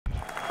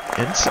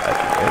inside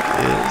the egg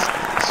is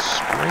the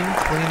spring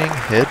cleaning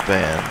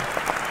headband.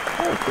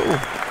 Oh, cool.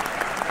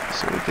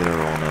 So we get our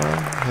own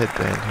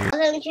headband here.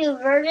 Welcome to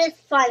Burgess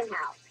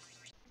Funhouse.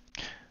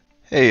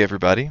 Hey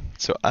everybody,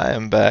 so I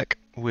am back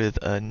with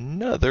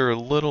another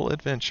little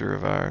adventure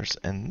of ours,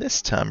 and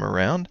this time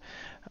around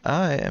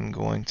I am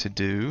going to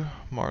do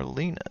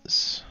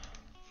Marliina's.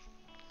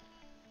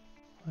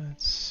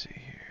 Let's see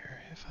here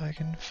if I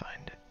can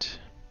find it.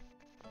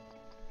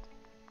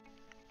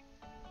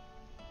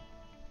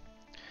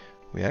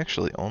 We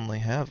actually only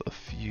have a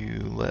few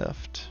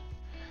left,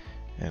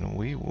 and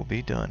we will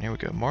be done. Here we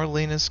go,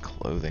 Marliina's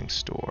clothing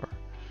store.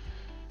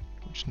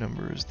 Which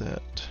number is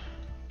that?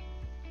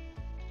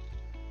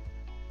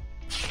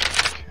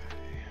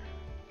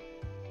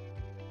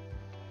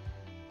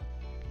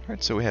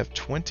 Alright, so we have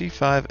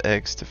 25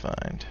 eggs to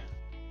find.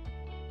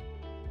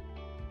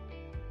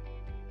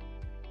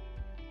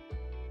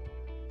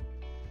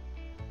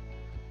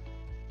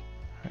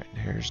 Alright,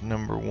 here's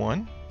number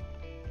 1.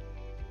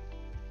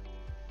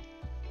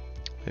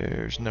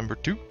 There's number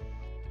 2.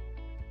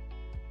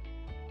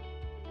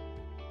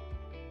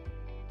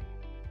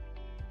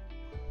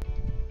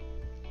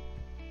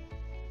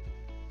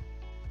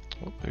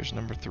 Oh, there's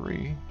number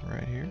 3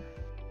 right here.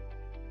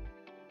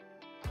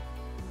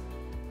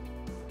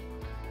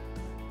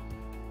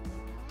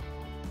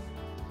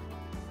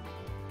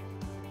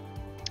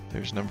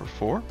 There's number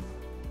 4.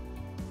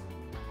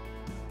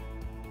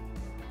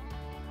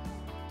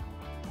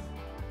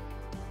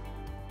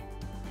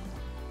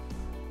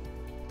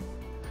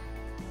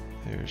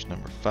 There's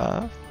number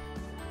 5.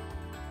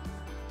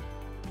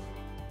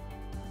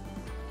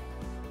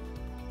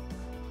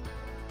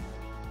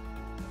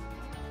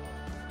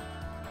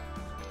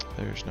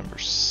 There's number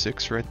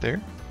 6 right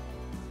there.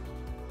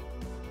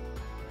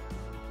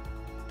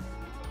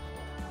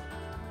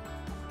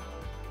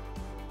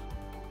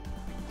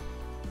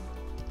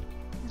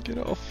 Get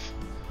off.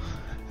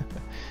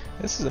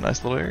 This is a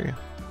nice little area.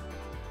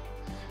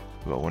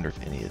 Ooh, I wonder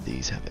if any of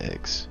these have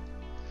eggs.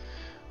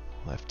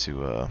 We'll have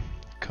to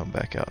come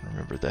back out and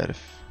remember that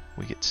if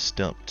we get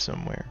stumped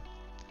somewhere.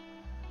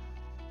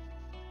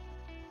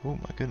 Oh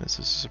my goodness,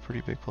 this is a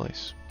pretty big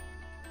place.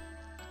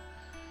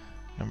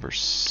 Number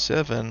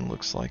 7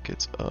 looks like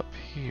it's up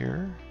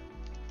here.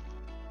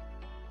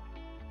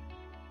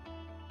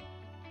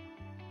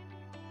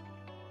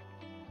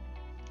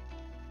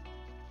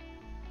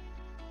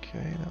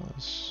 Okay, that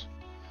was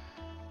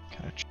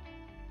kind of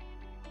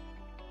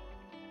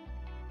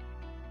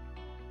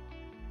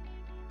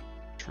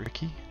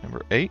tricky.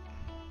 Number 8.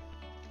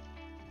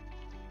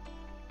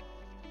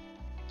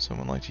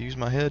 Someone like to use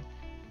my head?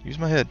 Use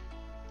my head.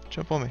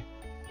 Jump on me.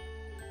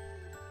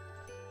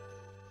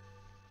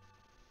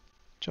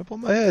 Jump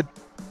on my head.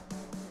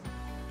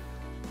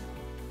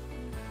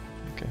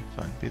 Okay,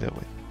 fine. Be that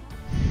way.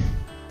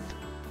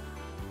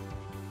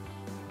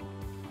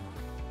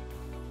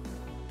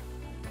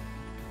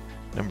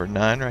 Number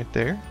 9 right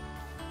there.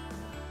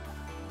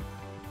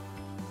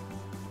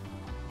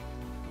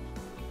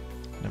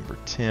 Number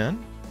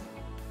 10.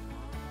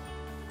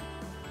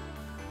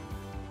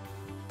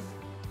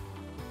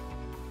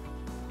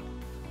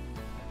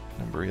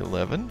 Number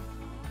 11.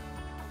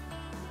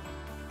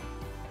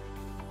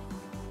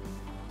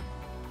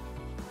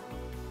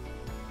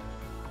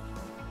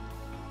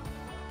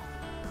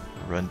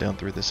 Run down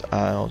through this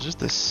aisle just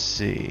to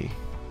see.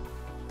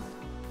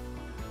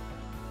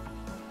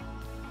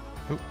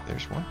 Oh,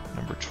 there's one.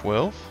 Number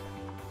 12.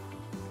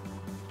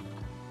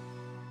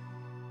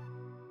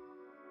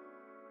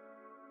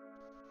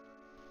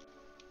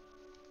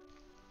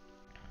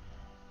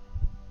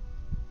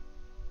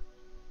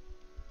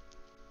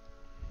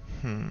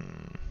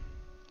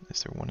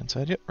 Is there one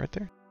inside? Yep, right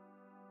there.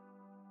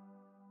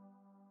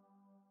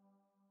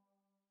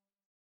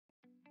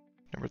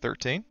 Number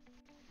 13.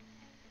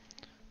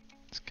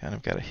 It's kind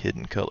of got a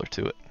hidden color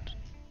to it.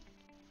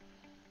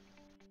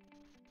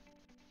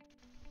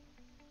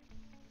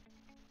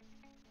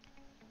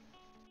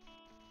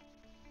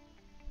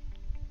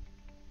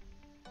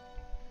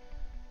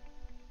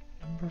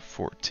 Number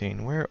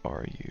 14, where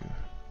are you?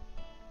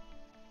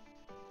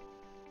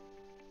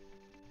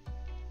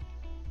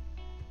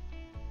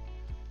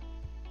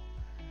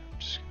 I'm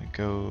just gonna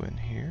go in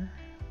here,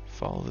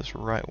 follow this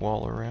right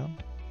wall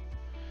around.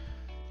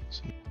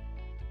 So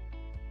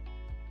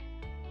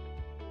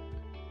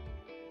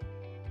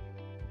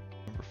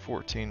number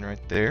 14 right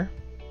there.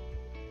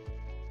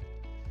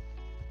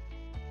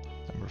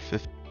 Number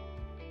 15.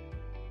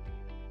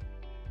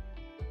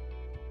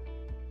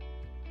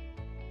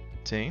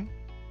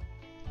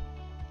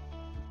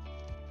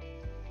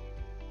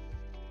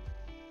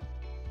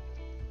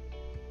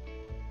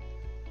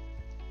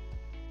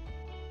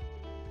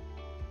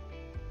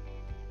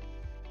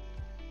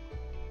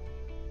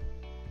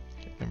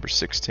 Number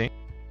 16.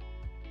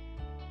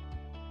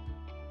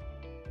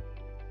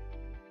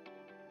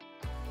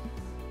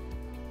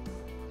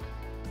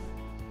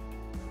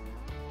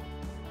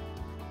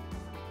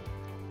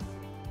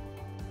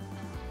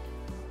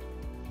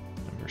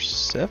 Number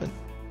 7.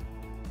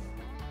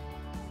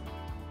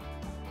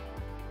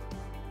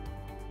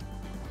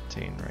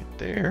 17 right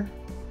there.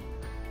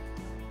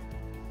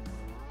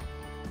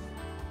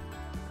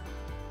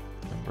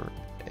 Number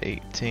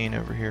 18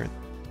 over here in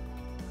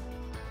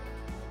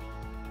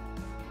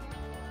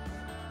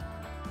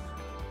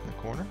the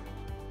corner.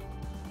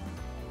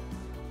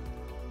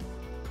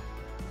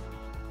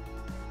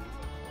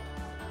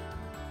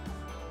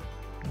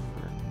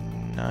 Number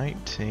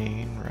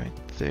 19 right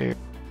there.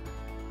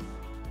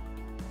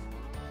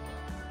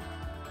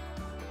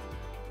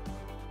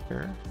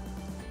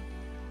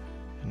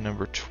 And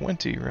number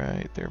 20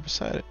 right there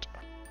beside it.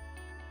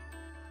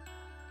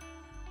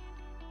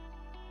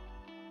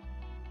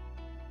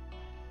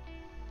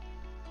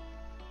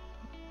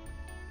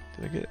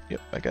 Did I get it?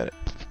 Yep, I got it.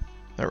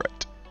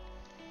 Alright.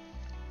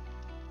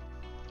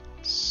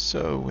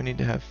 So we need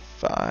to have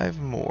 5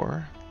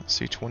 more. Let's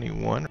see,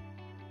 21.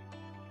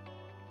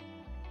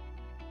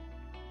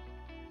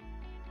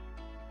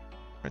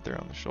 Right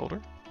there on the shoulder.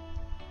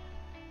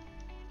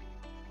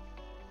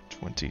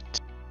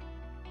 22.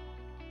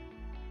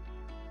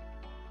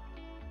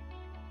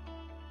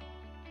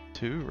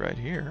 Right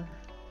here.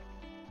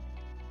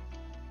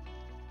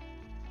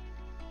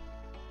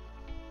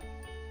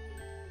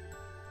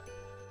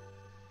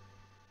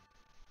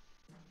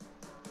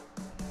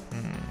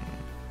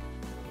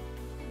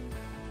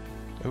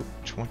 Oh,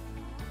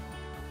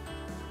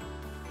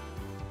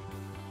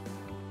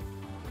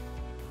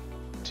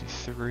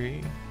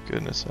 23.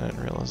 Goodness, I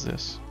didn't realize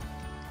this.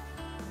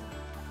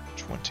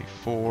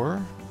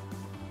 24.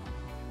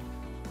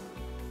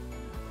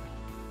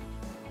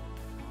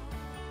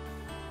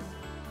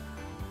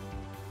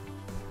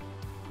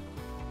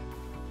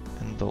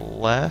 And the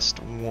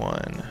last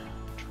one.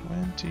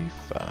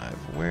 25.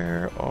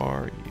 Where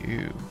are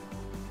you?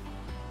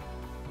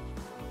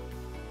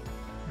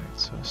 Alright,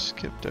 so I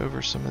skipped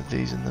over some of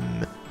these in the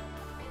middle.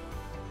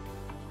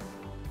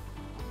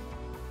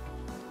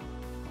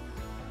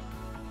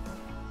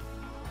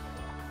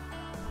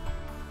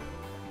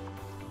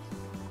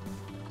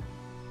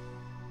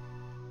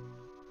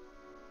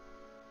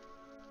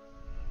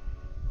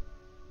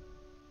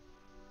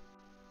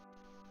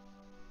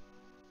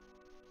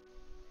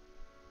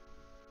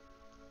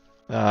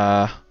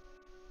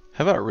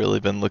 Have I really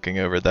been looking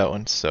over that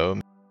one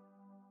so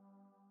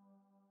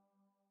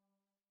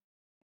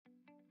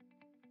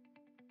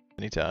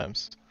many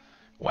times?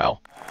 Wow,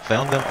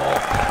 found them all.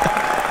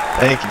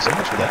 Thank you so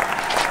much for that.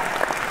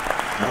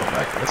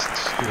 Alright, let's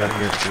get out of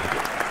here and see what we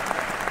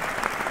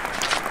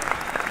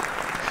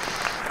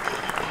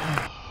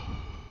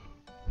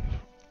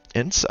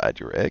get. Inside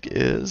your egg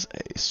is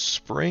a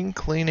spring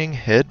cleaning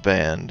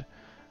headband.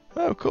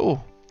 Oh,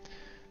 cool.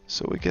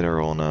 So we get our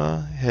own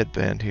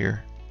headband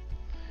here.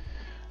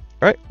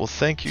 Alright, well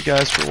thank you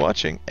guys for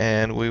watching,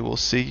 and we will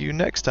see you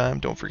next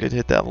time. Don't forget to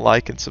hit that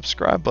like and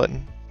subscribe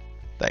button.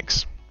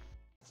 Thanks.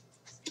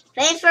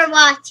 Thanks for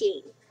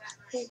watching.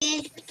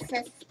 Please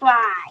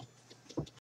subscribe.